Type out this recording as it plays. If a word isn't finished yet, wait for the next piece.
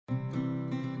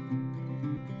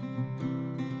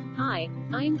Hi,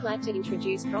 I am glad to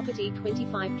introduce property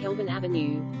 25 Kelvin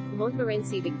Avenue,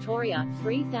 Montmorency, Victoria,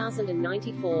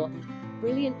 3094.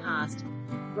 Brilliant past,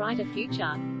 brighter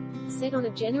future. Set on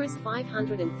a generous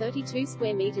 532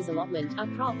 square meters allotment,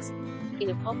 approx.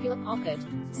 In a popular pocket,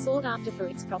 sought after for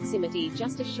its proximity,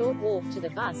 just a short walk to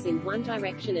the bus in one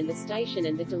direction and the station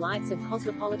and the delights of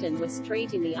cosmopolitan West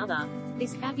Street in the other,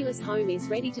 this fabulous home is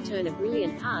ready to turn a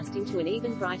brilliant past into an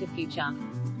even brighter future.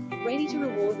 Ready to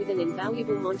reward with an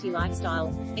invaluable Monty lifestyle,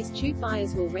 astute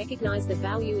buyers will recognize the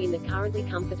value in the currently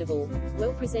comfortable,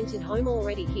 well-presented home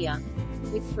already here.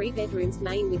 With 3 bedrooms,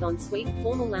 main with ensuite,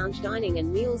 formal lounge dining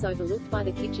and meals overlooked by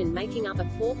the kitchen, making up a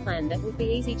floor plan that would be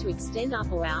easy to extend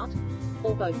up or out,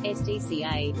 or both.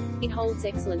 SDCA. It holds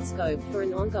excellent scope for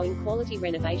an ongoing quality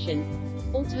renovation.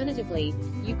 Alternatively,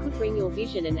 you could bring your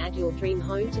vision and add your dream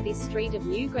home to this street of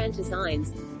new grand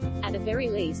designs. At the very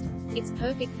least, it's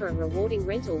perfect for a rewarding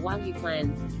rental while you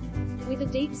plan. With a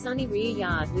deep sunny rear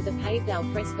yard with a paved al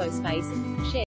fresco space, shed,